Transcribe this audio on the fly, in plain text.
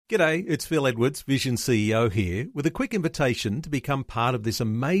G'day, it's Phil Edwards, Vision CEO here, with a quick invitation to become part of this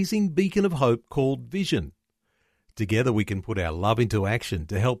amazing beacon of hope called Vision. Together we can put our love into action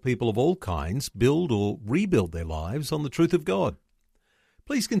to help people of all kinds build or rebuild their lives on the truth of God.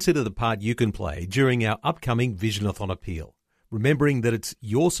 Please consider the part you can play during our upcoming Visionathon appeal, remembering that it's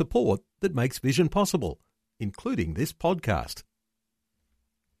your support that makes Vision possible, including this podcast.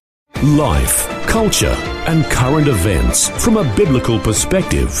 Life, culture, and current events from a biblical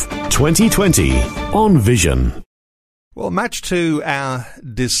perspective. 2020 on Vision. Well, much to our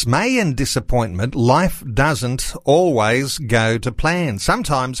dismay and disappointment, life doesn't always go to plan.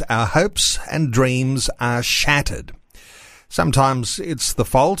 Sometimes our hopes and dreams are shattered. Sometimes it's the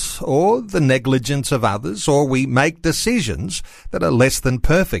fault or the negligence of others, or we make decisions that are less than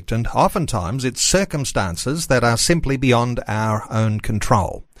perfect, and oftentimes it's circumstances that are simply beyond our own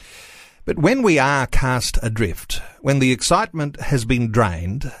control. But when we are cast adrift, when the excitement has been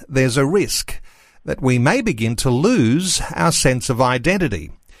drained, there's a risk that we may begin to lose our sense of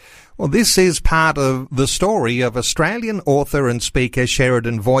identity. Well, this is part of the story of Australian author and speaker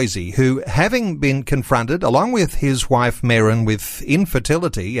Sheridan Voisey, who, having been confronted, along with his wife Merryn, with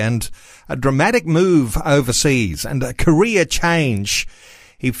infertility and a dramatic move overseas and a career change,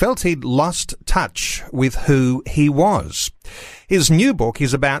 he felt he'd lost touch with who he was. His new book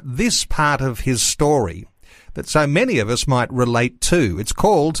is about this part of his story that so many of us might relate to. It's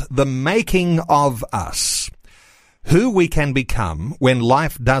called The Making of Us: Who We Can Become When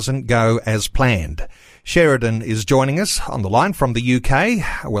Life Doesn't Go As Planned. Sheridan is joining us on the line from the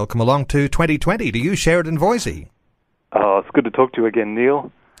UK. Welcome along to 2020 to you, Sheridan Voisey. Oh, it's good to talk to you again,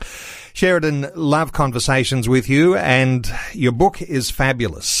 Neil. Sheridan, love conversations with you, and your book is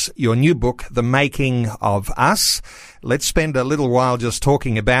fabulous. Your new book, The Making of Us. Let's spend a little while just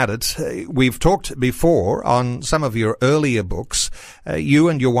talking about it. We've talked before on some of your earlier books. You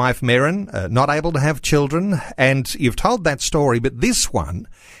and your wife Merryn, not able to have children, and you've told that story, but this one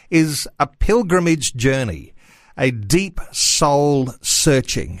is a pilgrimage journey, a deep soul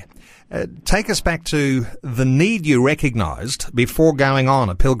searching. Take us back to the need you recognised before going on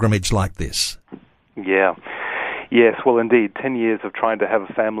a pilgrimage like this. Yeah. Yes, well, indeed, 10 years of trying to have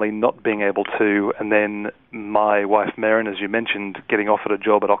a family, not being able to, and then my wife Merryn, as you mentioned, getting offered a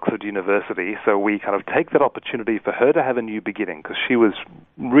job at Oxford University. So we kind of take that opportunity for her to have a new beginning, because she was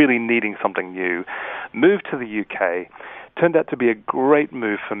really needing something new. Moved to the UK. Turned out to be a great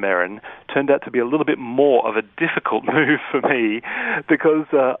move for Merryn. Turned out to be a little bit more of a difficult move for me, because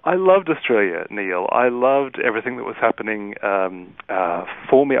I loved Australia, Neil. I loved everything that was happening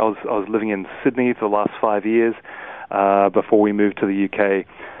for me. I was living in Sydney for the last 5 years before we moved to the UK,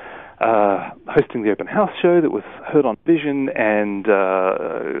 hosting the open house show that was heard on Vision, and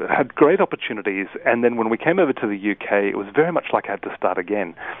had great opportunities. And then when we came over to the UK, it was very much like I had to start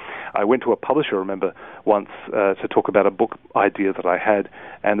again. I went to a publisher, I remember, once to talk about a book idea that I had,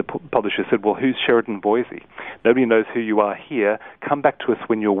 and the publisher said, well, who's Sheridan Voisey? Nobody knows who you are here. Come back to us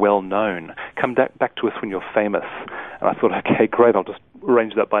when you're well known. Come back to us when you're famous. And I thought, okay, great, I'll just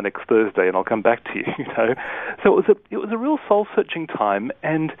arrange that by next Thursday and I'll come back to you, you know. So it was a real soul-searching time,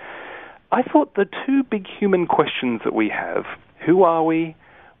 and I thought the two big human questions that we have, who are we,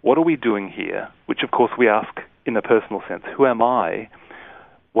 what are we doing here, which of course we ask in a personal sense, who am I,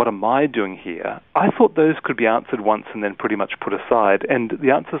 what am I doing here? I thought those could be answered once and then pretty much put aside. And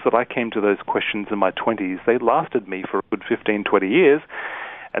the answers that I came to those questions in my 20s, they lasted me for a good 15, 20 years.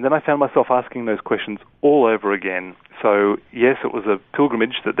 And then I found myself asking those questions all over again. So, yes, it was a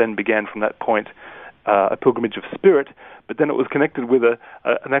pilgrimage that then began from that point, a pilgrimage of spirit, but then it was connected with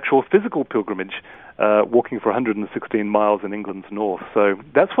an actual physical pilgrimage, walking for 116 miles in England's north. So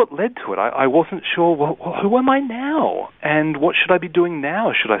that's what led to it. I wasn't sure, well, who am I now? And what should I be doing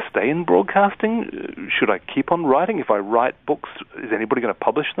now? Should I stay in broadcasting? Should I keep on writing? If I write books, is anybody going to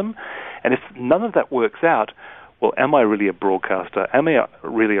publish them? And if none of that works out, well, am I really a broadcaster? Am I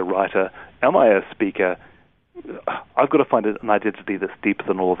really a writer? Am I a speaker? I've got to find an identity that's deeper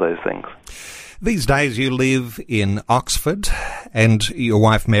than all of those things. These days you live in Oxford, and your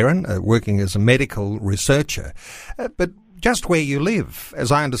wife Merryn working as a medical researcher. But just where you live,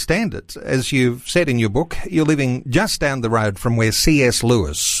 as I understand it, as you've said in your book, you're living just down the road from where C.S.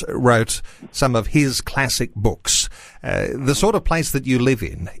 Lewis wrote some of his classic books. The sort of place that you live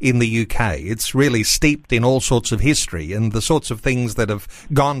in the UK, it's really steeped in all sorts of history, and the sorts of things that have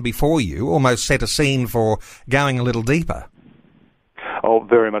gone before you almost set a scene for going a little deeper. Oh,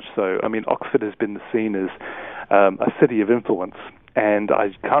 very much so. I mean, Oxford has been seen as a city of influence, and I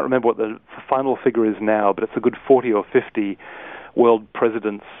can't remember what the final figure is now, but it's a good 40 or 50 world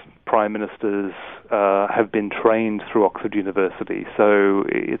presidents, prime ministers have been trained through Oxford University. So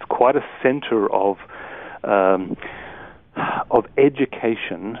it's quite a centre of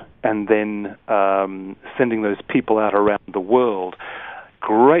education, and then sending those people out around the world.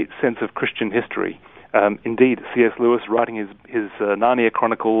 Great sense of Christian history. Indeed, C.S. Lewis writing his Narnia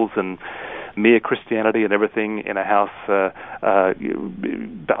Chronicles and Mere Christianity and everything in a house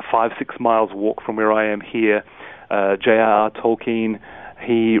about 5-6 miles walk from where I am here. J.R.R. Tolkien,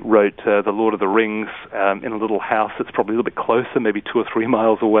 he wrote The Lord of the Rings in a little house that's probably a little bit closer, maybe 2 or 3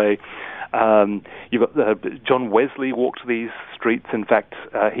 miles away. You've got John Wesley walked these streets. In fact,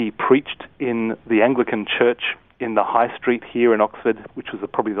 he preached in the Anglican Church in the High Street here in Oxford, which was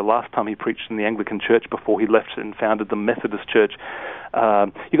probably the last time he preached in the Anglican Church before he left and founded the Methodist Church.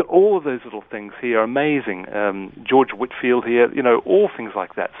 You've got all of those little things here, amazing. George Whitefield here, all things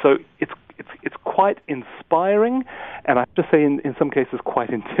like that. So it's quite inspiring, and I have to say in some cases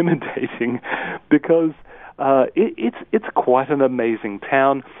quite intimidating, because it's quite an amazing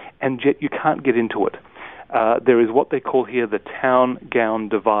town, and yet you can't get into it. There is what they call here the town-gown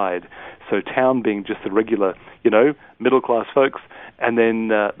divide. So town being just the regular, middle-class folks, and then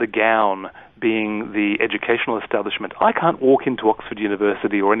the gown being the educational establishment. I can't walk into Oxford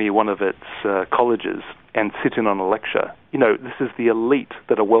University or any one of its colleges and sit in on a lecture. This is the elite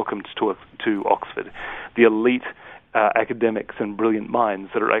that are welcomed to Oxford, the elite academics and brilliant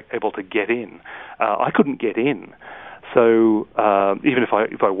minds that are able to get in. I couldn't get in, so even if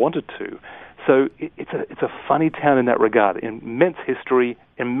I wanted to. So it's a funny town in that regard. Immense history,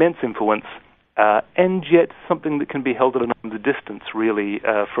 immense influence, and yet something that can be held at an arm's distance, really,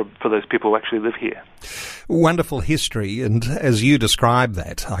 for those people who actually live here. Wonderful history, and as you describe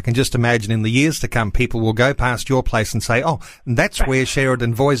that, I can just imagine in the years to come, people will go past your place and say, "Oh, that's where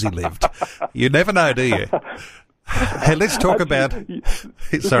Sheridan Voisey lived." You never know, do you? Hey, let's talk about...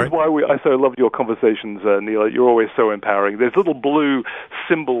 This is why I so love your conversations, Neil. You're always so empowering. There's little blue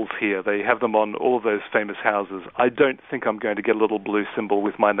symbols here. They have them on all of those famous houses. I don't think I'm going to get a little blue symbol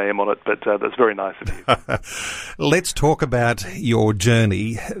with my name on it, but that's very nice of you. Let's talk about your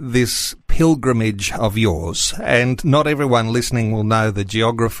journey, this pilgrimage of yours. And not everyone listening will know the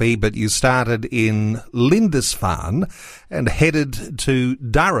geography, but you started in Lindisfarne and headed to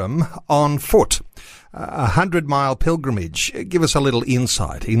Durham on foot. 100-mile pilgrimage. Give us a little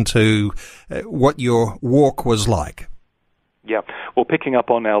insight into what your walk was like. Yeah, well, picking up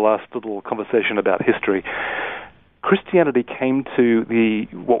on our last little conversation about history, Christianity came to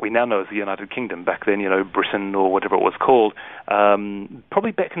what we now know as the United Kingdom, back then, Britain or whatever it was called,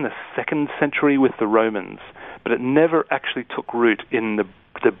 probably back in the 2nd century with the Romans, but it never actually took root in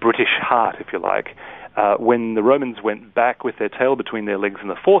the British heart, if you like. When the Romans went back with their tail between their legs in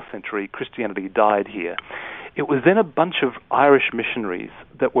the 4th century, Christianity died here. It was then a bunch of Irish missionaries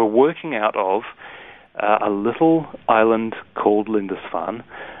that were working out of a little island called Lindisfarne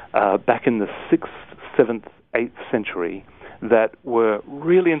back in the 6th, 7th, 8th century that were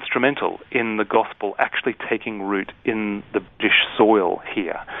really instrumental in the gospel actually taking root in the British soil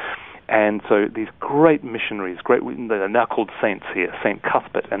here. And so these great missionaries, they're now called saints here, St.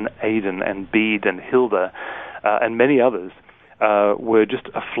 Cuthbert and Aidan and Bede and Hilda and many others, were just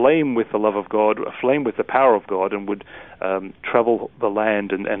aflame with the love of God, aflame with the power of God, and would travel the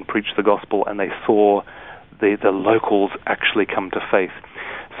land and preach the gospel, and they saw the locals actually come to faith.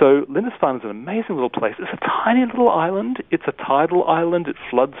 So Lindisfarne is an amazing little place. It's a tiny little island. It's a tidal island. It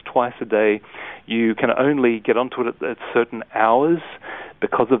floods twice a day. You can only get onto it at certain hours.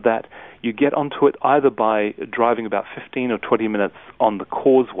 Because of that, you get onto it either by driving about 15 or 20 minutes on the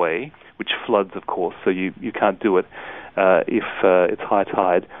causeway, which floods, of course, so you can't do it if it's high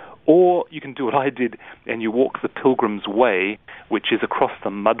tide, or you can do what I did, and you walk the Pilgrim's Way, which is across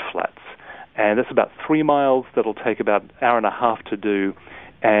the mudflats. And that's about 3 miles. That'll take about an hour and a half to do.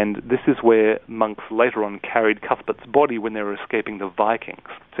 And this is where monks later on carried Cuthbert's body when they were escaping the Vikings.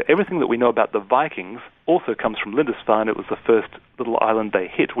 So everything that we know about the Vikings also comes from Lindisfarne. It was the first little island they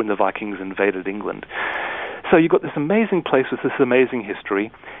hit when the Vikings invaded England. So you've got this amazing place with this amazing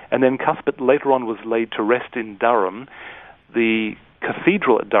history, and then Cuthbert later on was laid to rest in Durham. The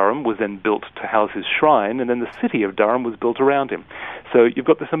cathedral at Durham was then built to house his shrine, and then the city of Durham was built around him. So you've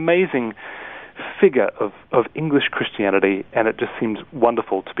got this amazing figure of English Christianity, and it just seems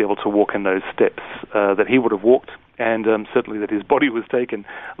wonderful to be able to walk in those steps that he would have walked, and certainly that his body was taken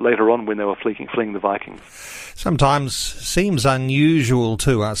later on when they were fleeing the Vikings. Sometimes seems unusual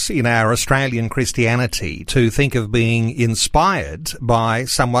to us in our Australian Christianity to think of being inspired by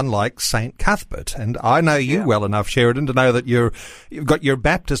someone like St. Cuthbert. And I know you well enough, Sheridan, to know that you've got your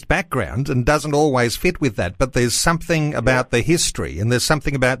Baptist background and doesn't always fit with that. But there's something about the history and there's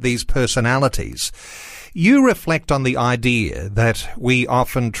something about these personalities. You reflect on the idea that we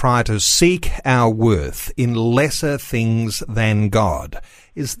often try to seek our worth in lesser things than God.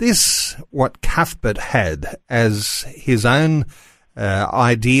 Is this what Cuthbert had as his own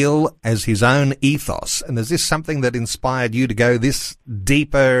ideal, as his own ethos? And is this something that inspired you to go this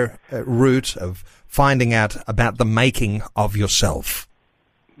deeper route of finding out about the making of yourself?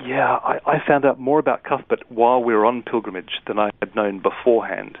 Yeah, I found out more about Cuthbert while we were on pilgrimage than I had known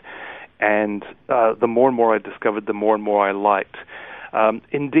beforehand. And the more and more I discovered, the more and more I liked.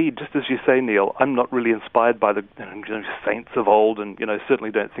 Indeed, just as you say, Neil, I'm not really inspired by the saints of old, and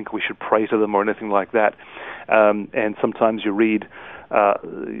certainly don't think we should pray to them or anything like that. And sometimes you read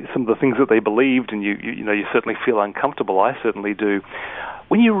some of the things that they believed, and you certainly feel uncomfortable. I certainly do.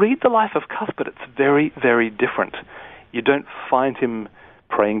 When you read the life of Cuthbert, it's very, very different. You don't find him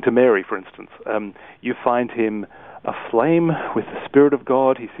praying to Mary, for instance. You find him aflame with the Spirit of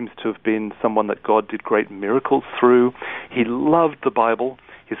God. He seems to have been someone that God did great miracles through. He loved the Bible.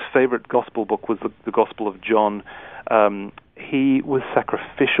 His favorite gospel book was the Gospel of John. He was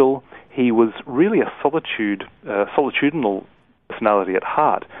sacrificial. He was really a solitudinal personality at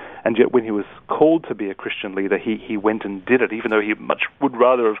heart. And yet when he was called to be a Christian leader, he went and did it, even though he much would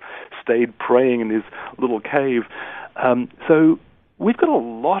rather have stayed praying in his little cave. So we've got a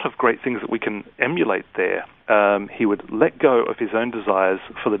lot of great things that we can emulate there. He would let go of his own desires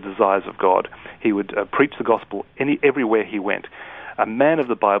for the desires of God. He would preach the gospel everywhere he went. A man of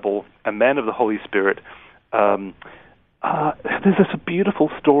the Bible, a man of the Holy Spirit. There's this beautiful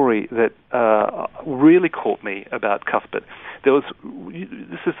story that really caught me about Cuthbert. This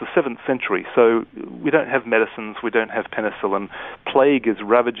is the 7th century, so we don't have medicines, we don't have penicillin. Plague is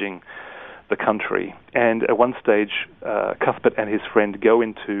ravaging the country, and at one stage Cuthbert and his friend go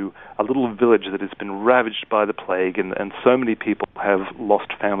into a little village that has been ravaged by the plague, and so many people have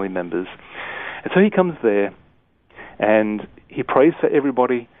lost family members. And so he comes there and he prays for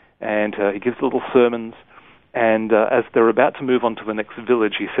everybody, and he gives little sermons, and as they're about to move on to the next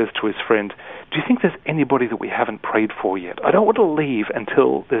village, he says to his friend, "Do you think there's anybody that we haven't prayed for yet? I don't want to leave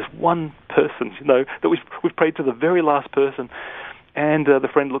until there's one person, that we've prayed to the very last person." And the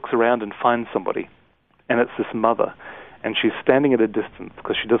friend looks around and finds somebody, and it's this mother, and she's standing at a distance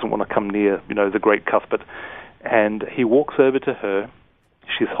because she doesn't want to come near, the great Cuthbert. And he walks over to her.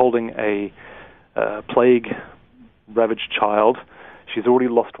 She's holding a plague-ravaged child. She's already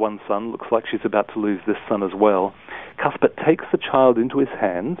lost one son. Looks like she's about to lose this son as well. Cuthbert takes the child into his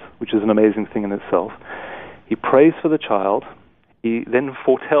hands, which is an amazing thing in itself. He prays for the child. He then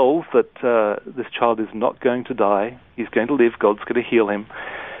foretells that this child is not going to die. He's going to live. God's going to heal him.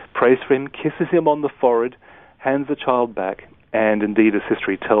 Prays for him, kisses him on the forehead, hands the child back, and indeed, as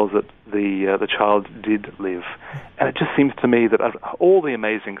history tells it, the child did live. And it just seems to me that all the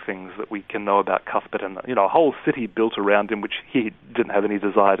amazing things that we can know about Cuthbert, and a whole city built around him, which he didn't have any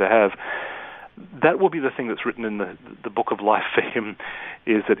desire to have, that will be the thing that's written in the book of life for him,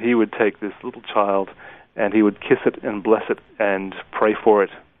 is that he would take this little child and he would kiss it and bless it and pray for it.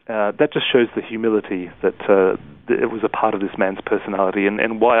 That just shows the humility that it was a part of this man's personality,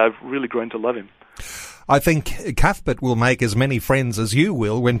 and why I've really grown to love him. I think Cuthbert will make as many friends as you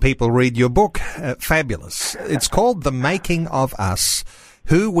will when people read your book. Fabulous. It's called The Making of Us,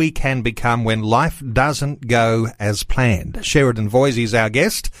 Who We Can Become When Life Doesn't Go As Planned. Sheridan Voisey is our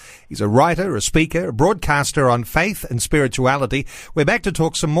guest. He's a writer, a speaker, a broadcaster on faith and spirituality. We're back to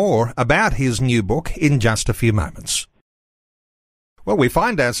talk some more about his new book in just a few moments. Well, we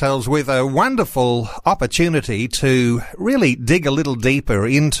find ourselves with a wonderful opportunity to really dig a little deeper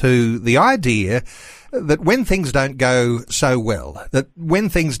into the idea that when things don't go so well, that when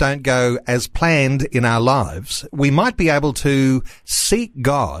things don't go as planned in our lives, we might be able to seek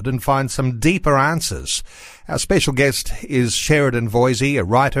God and find some deeper answers. Our special guest is Sheridan Voisey, a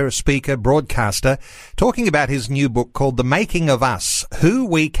writer, a speaker, broadcaster, talking about his new book called The Making of Us, Who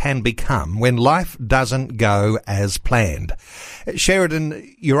We Can Become When Life Doesn't Go As Planned.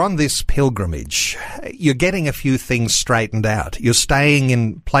 Sheridan, you're on this pilgrimage. You're getting a few things straightened out. You're staying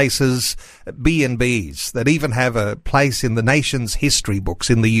in places, B&Bs, that even have a place in the nation's history books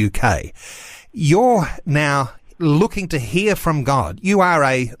in the UK. You're now looking to hear from God. You are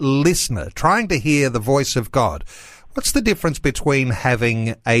a listener, trying to hear the voice of God. What's the difference between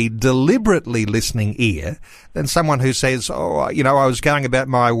having a deliberately listening ear than someone who says, oh, you know, I was going about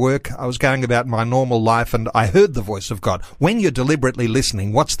my work, I was going about my normal life, and I heard the voice of God? When you're deliberately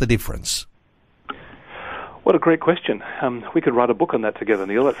listening, what's the difference? What a great question. We could write a book on that together,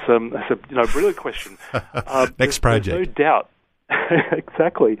 Neil. That's a brilliant question. Next project. There's no doubt.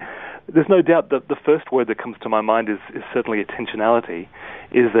 Exactly. There's no doubt that the first word that comes to my mind is certainly intentionality,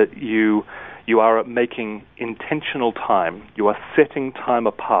 is that you are making intentional time. You are setting time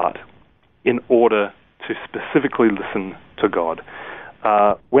apart in order to specifically listen to God.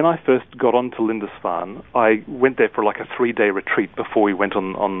 When I first got onto Lindisfarne, I went there for like a 3-day retreat before we went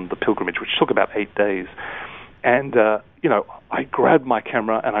on the pilgrimage, which took about 8 days. And, I grabbed my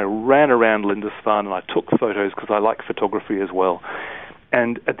camera and I ran around Lindisfarne and I took photos because I like photography as well.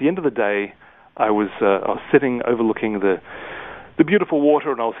 And at the end of the day, I was sitting overlooking the beautiful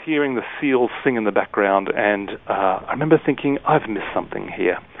water, and I was hearing the seals sing in the background, and I remember thinking, I've missed something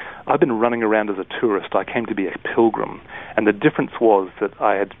here. I've been running around as a tourist. I came to be a pilgrim. And the difference was that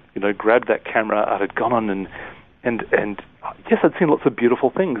I had, grabbed that camera, I had gone on and yes, I'd seen lots of beautiful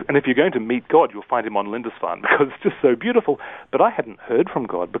things. And if you're going to meet God, you'll find him on Lindisfarne because it's just so beautiful. But I hadn't heard from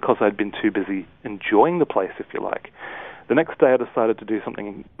God because I'd been too busy enjoying the place, if you like. The next day I decided to do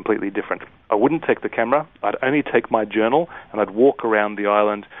something completely different. I wouldn't take the camera. I'd only take my journal, and I'd walk around the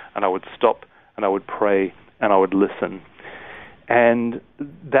island, and I would stop, and I would pray, and I would listen. And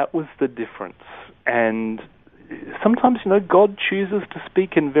that was the difference. And sometimes, God chooses to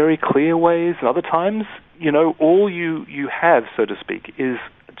speak in very clear ways, and other times, all you have, so to speak, is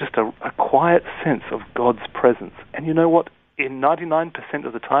just a quiet sense of God's presence. And you know what? In 99%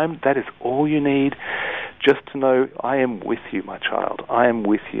 of the time, that is all you need, just to know, I am with you, my child. I am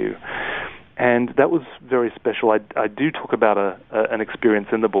with you. And that was very special. I do talk about an experience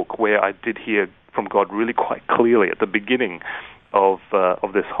in the book where I did hear from God really quite clearly at the beginning of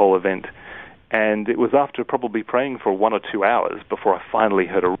this whole event. And it was after probably praying for 1 or 2 hours before I finally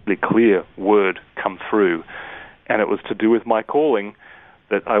heard a really clear word come through. And it was to do with my calling,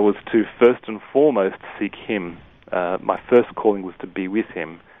 that I was to first and foremost seek him. My first calling was to be with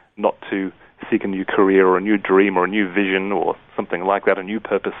him, not to seek a new career or a new dream or a new vision or something like that, a new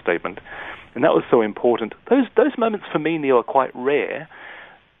purpose statement. And that was so important. Those moments for me, Neil, are quite rare,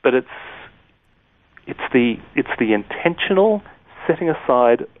 but it's the intentional setting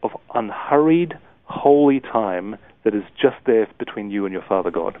aside of unhurried, holy time that is just there between you and your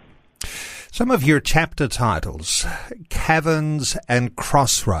Father God. Some of your chapter titles, Caverns and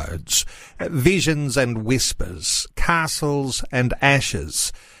Crossroads, Visions and Whispers, Castles and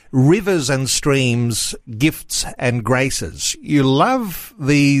Ashes, Rivers and Streams, Gifts and Graces. You love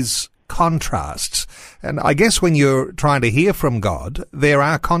these contrasts. And I guess when you're trying to hear from God, there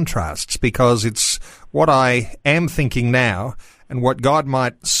are contrasts, because it's what I am thinking now and what God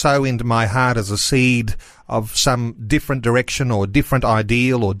might sow into my heart as a seed of some different direction or different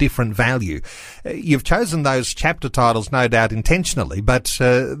ideal or different value. You've chosen those chapter titles, no doubt intentionally, but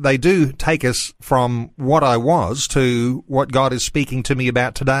they do take us from what I was to what God is speaking to me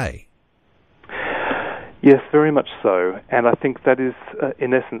about today. Yes, very much so. And I think that is,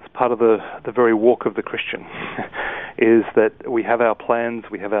 in essence, part of the very walk of the Christian, is that we have our plans,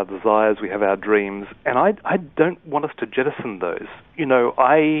 we have our desires, we have our dreams, and I don't want us to jettison those.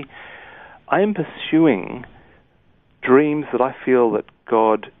 I am pursuing dreams that I feel that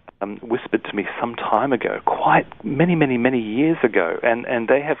God whispered to me some time ago, quite many, many, many years ago, and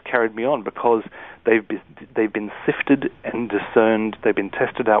they have carried me on because they've been sifted and discerned, they've been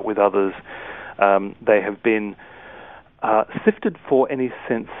tested out with others. They have been sifted for any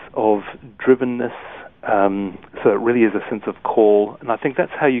sense of drivenness, so it really is a sense of call. And I think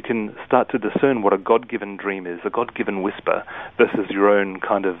that's how you can start to discern what a God-given dream is, a God-given whisper, versus your own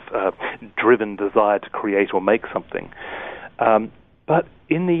kind of driven desire to create or make something. But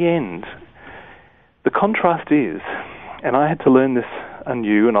in the end, the contrast is, and I had to learn this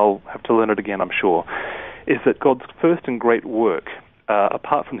anew, and I'll have to learn it again, I'm sure, is that God's first and great work,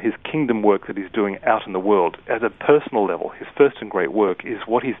 apart from his kingdom work that he's doing out in the world, at a personal level, his first and great work is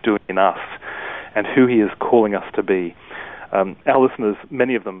what he's doing in us and who he is calling us to be. Our listeners,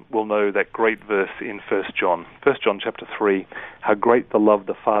 many of them, will know that great verse in 1 John. 1 John chapter 3, how great the love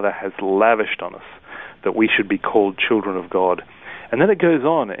the Father has lavished on us, that we should be called children of God. And then it goes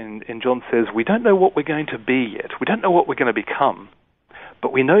on, and John says, we don't know what we're going to be yet. We don't know what we're going to become.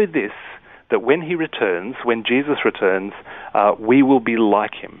 But we know this, that when he returns, when Jesus returns, we will be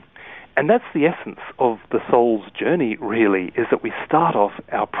like him. And that's the essence of the soul's journey, really, is that we start off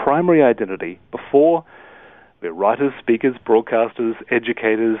our primary identity before We're writers, speakers, broadcasters,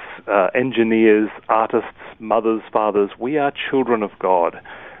 educators, engineers, artists, mothers, fathers. We are children of God.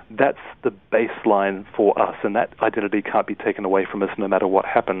 That's the baseline for us, and that identity can't be taken away from us no matter what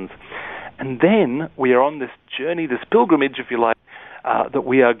happens. And then we are on this journey, this pilgrimage, if you like, that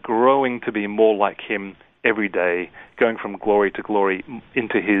we are growing to be more like Him every day, going from glory to glory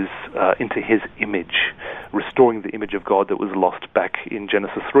into His image, restoring the image of God that was lost back in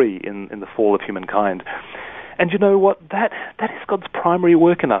Genesis 3 in the fall of humankind. And you know what? That is God's primary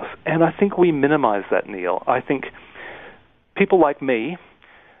work in us, and I think we minimize that, Neil. I think people like me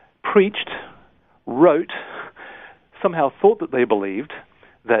preached, wrote, somehow thought that they believed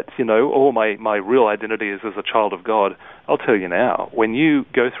that, my real identity is as a child of God. I'll tell you now, when you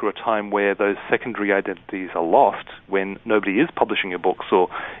go through a time where those secondary identities are lost, when nobody is publishing your books or,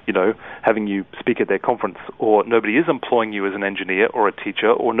 having you speak at their conference, or nobody is employing you as an engineer or a teacher,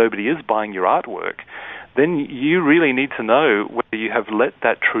 or nobody is buying your artwork, then you really need to know whether you have let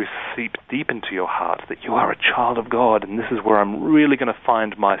that truth seep deep into your heart, that you are a child of God, and this is where I'm really going to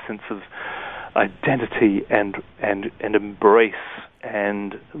find my sense of identity and embrace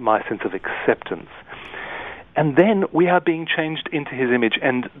and my sense of acceptance. And then we are being changed into His image,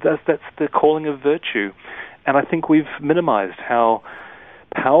 and that's the calling of virtue. And I think we've minimized how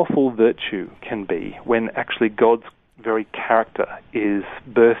powerful virtue can be when actually God's very character is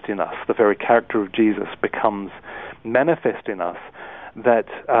birthed in us. The very character of Jesus becomes manifest in us,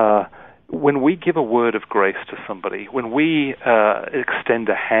 that when we give a word of grace to somebody, when we extend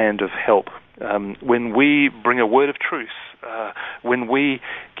a hand of help, when we bring a word of truth, when we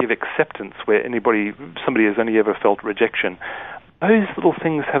give acceptance where somebody has only ever felt rejection, those little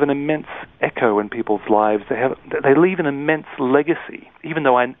things have an immense echo in people's lives. They leave an immense legacy, even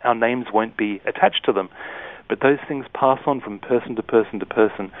though our names won't be attached to them. But those things pass on from person to person to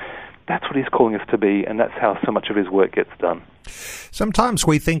person. That's what He's calling us to be, and that's how so much of His work gets done. Sometimes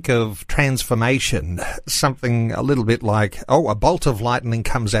we think of transformation, something a little bit like, a bolt of lightning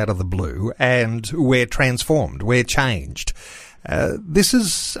comes out of the blue and we're transformed, we're changed. This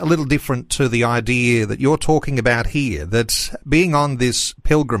is a little different to the idea that you're talking about here, that being on this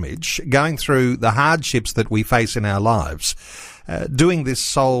pilgrimage, going through the hardships that we face in our lives, doing this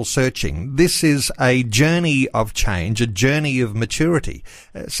soul searching, this is a journey of change, a journey of maturity,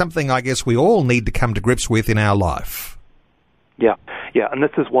 something I guess we all need to come to grips with in our life. Yeah, and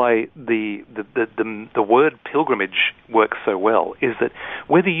this is why the word pilgrimage works so well, is that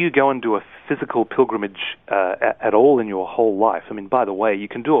whether you go and do a physical pilgrimage at all in your whole life, by the way, you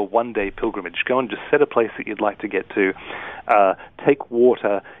can do a one-day pilgrimage. Go and just set a place that you'd like to get to, take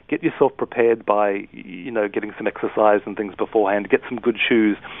water, get yourself prepared by, getting some exercise and things beforehand, get some good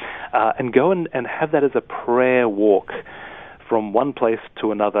shoes, and go and have that as a prayer walk from one place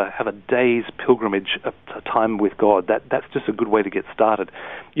to another, have a day's pilgrimage, a time with God. That's just a good way to get started.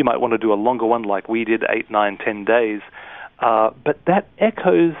 You might want to do a longer one like we did, 8, 9, 10 days, but that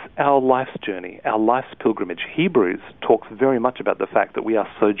echoes our life's journey, our life's pilgrimage. Hebrews talks very much about the fact that we are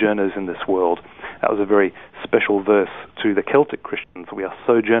sojourners in this world. That was a very special verse to the Celtic Christians. We are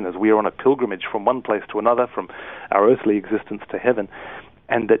sojourners. We are on a pilgrimage from one place to another, from our earthly existence to heaven,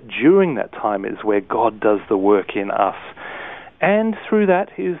 and that during that time is where God does the work in us. And through that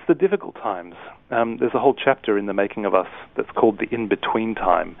is the difficult times. There's a whole chapter in The Making of Us that's called the in-between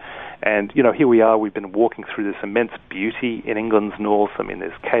time. And, here we are, we've been walking through this immense beauty in England's north.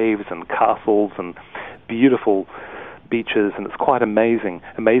 There's caves and castles and beautiful beaches, and it's quite amazing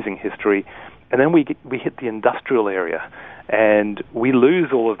history. And then we hit the industrial area, and we lose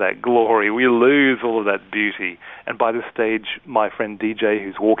all of that glory, we lose all of that beauty. And by this stage, my friend DJ,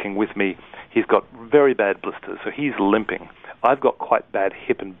 who's walking with me, he's got very bad blisters, so he's limping. I've got quite bad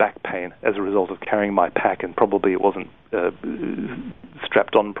hip and back pain as a result of carrying my pack, and probably it wasn't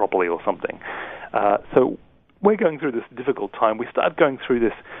strapped on properly or something. So we're going through this difficult time. We start going through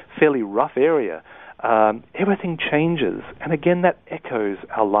this fairly rough area. Everything changes. And again, that echoes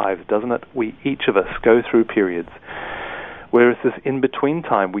our lives, doesn't it? Each of us go through periods. Whereas this in-between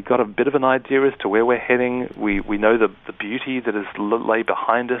time, we got a bit of an idea as to where we're heading. We know the beauty that is lay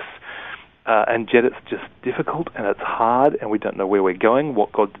behind us. And yet it's just difficult and it's hard and we don't know where we're going,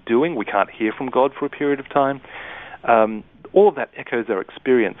 what God's doing. We can't hear from God for a period of time. All of that echoes our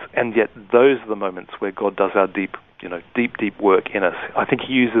experience, and yet those are the moments where God does our deep work in us. I think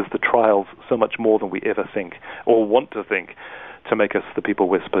He uses the trials so much more than we ever think or want to think to make us the people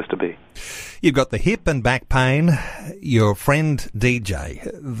we're supposed to be. You've got the hip and back pain, your friend DJ,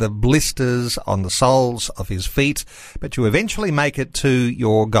 the blisters on the soles of his feet, but you eventually make it to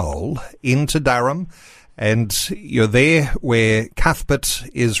your goal, into Durham, And you're there where Cuthbert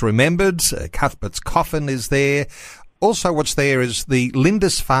is remembered. Cuthbert's coffin is there. Also what's there is the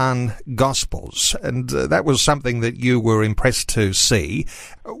Lindisfarne Gospels, and that was something that you were impressed to see.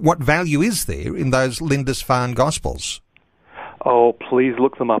 What value is there in those Lindisfarne Gospels? Oh, please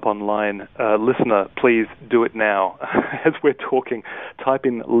look them up online. Listener, please do it now. As we're talking, type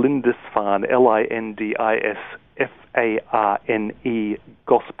in Lindisfarne, Lindisfarne,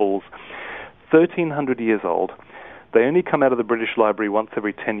 Gospels. 1,300 years old. They only come out of the British Library once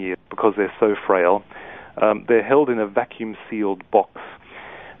every 10 years because they're so frail. They're held in a vacuum-sealed box.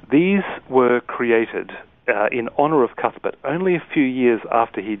 These were created in honor of Cuthbert only a few years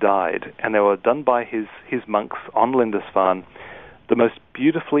after he died, and they were done by his monks on Lindisfarne. The most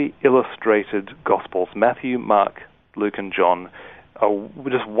beautifully illustrated Gospels, Matthew, Mark, Luke, and John, are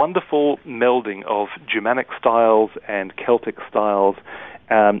just wonderful melding of Germanic styles and Celtic styles.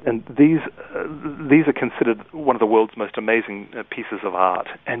 And these are considered one of the world's most amazing pieces of art,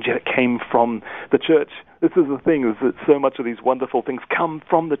 and yet it came from the church. This is the thing, is that so much of these wonderful things come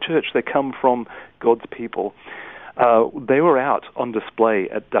from the church. They come from God's people. They were out on display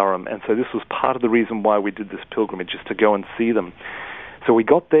at Durham, and so this was part of the reason why we did this pilgrimage, is to go and see them. So we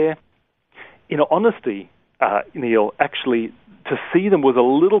got there. In honesty, Neil, actually, to see them was a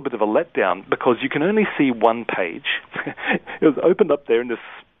little bit of a letdown because you can only see one page. It was opened up there in this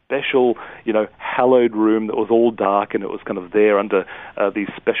special, hallowed room that was all dark, and it was kind of there under these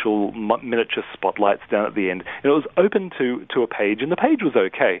special miniature spotlights down at the end. And it was open to a page, and the page was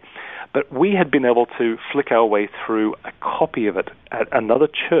okay. But we had been able to flick our way through a copy of it at another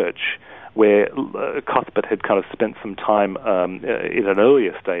church where Cuthbert had kind of spent some time in an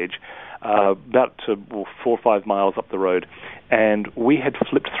earlier stage, about 4 or 5 miles up the road. And we had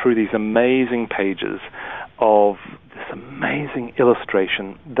flipped through these amazing pages of this amazing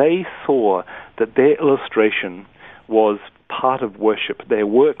illustration. They saw that their illustration was part of worship. Their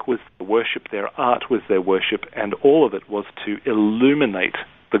work was worship, their art was their worship, and all of it was to illuminate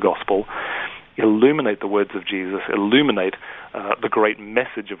the gospel, illuminate the words of Jesus, illuminate the great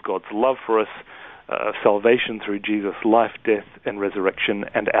message of God's love for us, salvation through Jesus' life, death, and resurrection,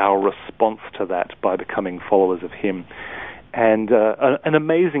 and our response to that by becoming followers of Him. And an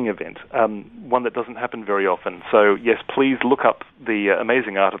amazing event, one that doesn't happen very often. So, yes, please look up the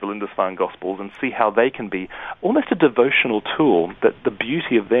amazing art of the Lindisfarne Gospels and see how they can be almost a devotional tool, that the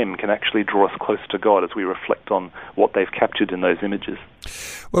beauty of them can actually draw us close to God as we reflect on what they've captured in those images.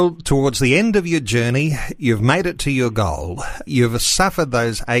 Well, towards the end of your journey, you've made it to your goal. You've suffered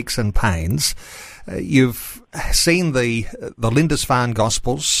those aches and pains. You've seen the Lindisfarne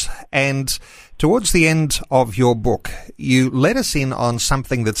Gospels, and towards the end of your book, you let us in on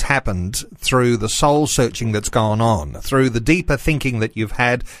something that's happened through the soul-searching that's gone on, through the deeper thinking that you've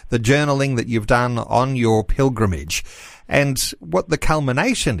had, the journaling that you've done on your pilgrimage. And what the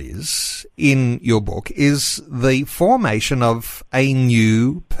culmination is in your book is the formation of a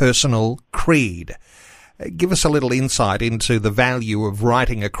new personal creed. Give us a little insight into the value of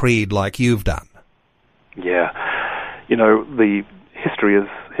writing a creed like you've done. Yeah. The history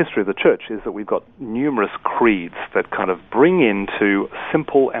of the church is that we've got numerous creeds that kind of bring into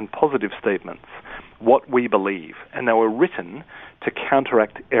simple and positive statements what we believe, and they were written to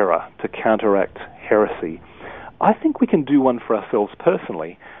counteract error, to counteract heresy. I think we can do one for ourselves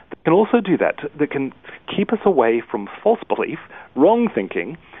personally that can also do that can keep us away from false belief, wrong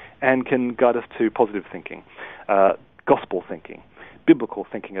thinking, and can guide us to positive thinking, gospel thinking, biblical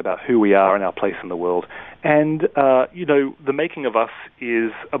thinking about who we are and our place in the world. And, The Making of Us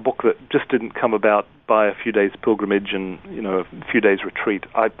is a book that just didn't come about by a few days pilgrimage and, a few days retreat.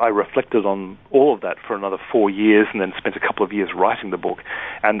 I reflected on all of that for another 4 years and then spent a couple of years writing the book.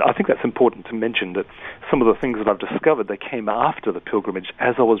 And I think that's important to mention, that some of the things that I've discovered, they came after the pilgrimage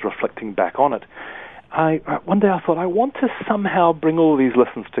as I was reflecting back on it. One day I thought, I want to somehow bring all of these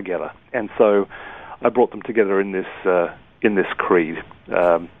lessons together. And so I brought them together in this creed.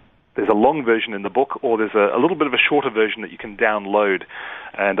 There's a long version in the book, or there's a little bit of a shorter version that you can download,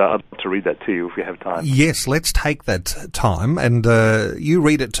 and I'd love to read that to you if you have time. Yes, let's take that time, and you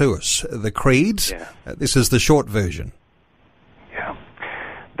read it to us. The creed, yeah. This is the short version. Yeah.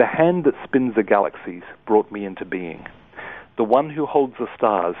 The hand that spins the galaxies brought me into being. The one who holds the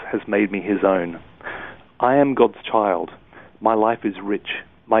stars has made me his own. I am God's child. My life is rich.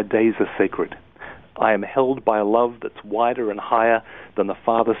 My days are sacred. I am held by a love that's wider and higher than the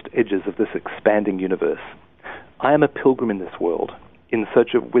farthest edges of this expanding universe. I am a pilgrim in this world, in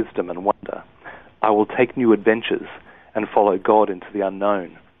search of wisdom and wonder. I will take new adventures and follow God into the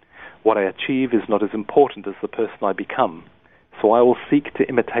unknown. What I achieve is not as important as the person I become, so I will seek to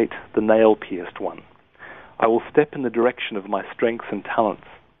imitate the nail-pierced one. I will step in the direction of my strengths and talents.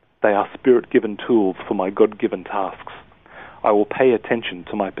 They are spirit-given tools for my God-given tasks. I will pay attention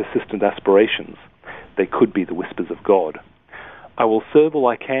to my persistent aspirations. They could be the whispers of God. I will serve all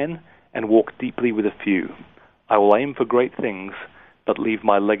I can and walk deeply with a few. I will aim for great things, but leave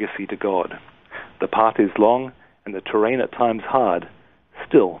my legacy to God. The path is long and the terrain at times hard.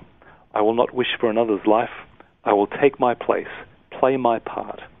 Still, I will not wish for another's life. I will take my place, play my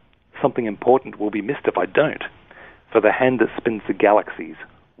part. Something important will be missed if I don't, for the hand that spins the galaxies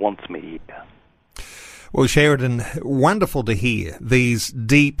wants me here. Well, Sheridan, wonderful to hear these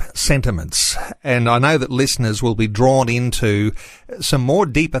deep sentiments, and I know that listeners will be drawn into some more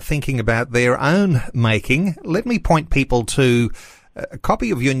deeper thinking about their own making. Let me point people to a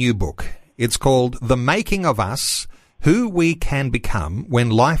copy of your new book. It's called The Making of Us, Who We Can Become When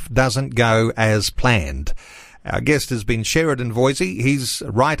Life Doesn't Go As Planned. Our guest has been Sheridan Voisey. He's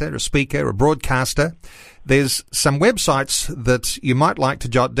a writer, a speaker, a broadcaster. There's some websites that you might like to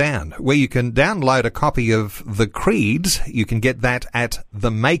jot down where you can download a copy of the Creeds. You can get that at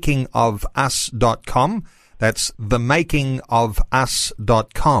themakingofus.com. That's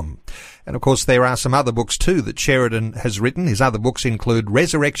themakingofus.com. And of course, there are some other books too that Sheridan has written. His other books include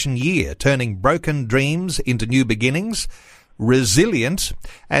Resurrection Year, Turning Broken Dreams into New Beginnings, Resilient,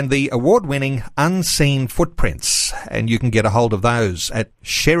 and the award-winning Unseen Footprints. And you can get a hold of those at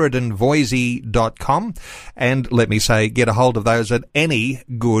SheridanVoisey.com. And let me say, get a hold of those at any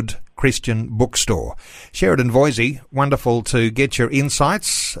good Christian bookstore. Sheridan Voisey, wonderful to get your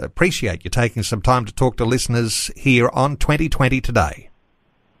insights. Appreciate you taking some time to talk to listeners here on 2020 Today.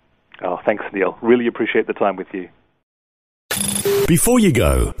 Oh, thanks, Neil. Really appreciate the time with you. Before you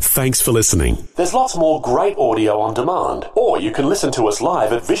go, thanks for listening. There's lots more great audio on demand, or you can listen to us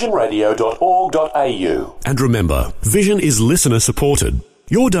live at visionradio.org.au. And remember, Vision is listener supported.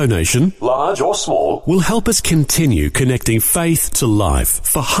 Your donation, large or small, will help us continue connecting faith to life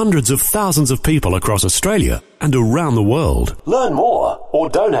for hundreds of thousands of people across Australia and around the world. Learn more or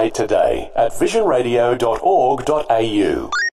donate today at visionradio.org.au.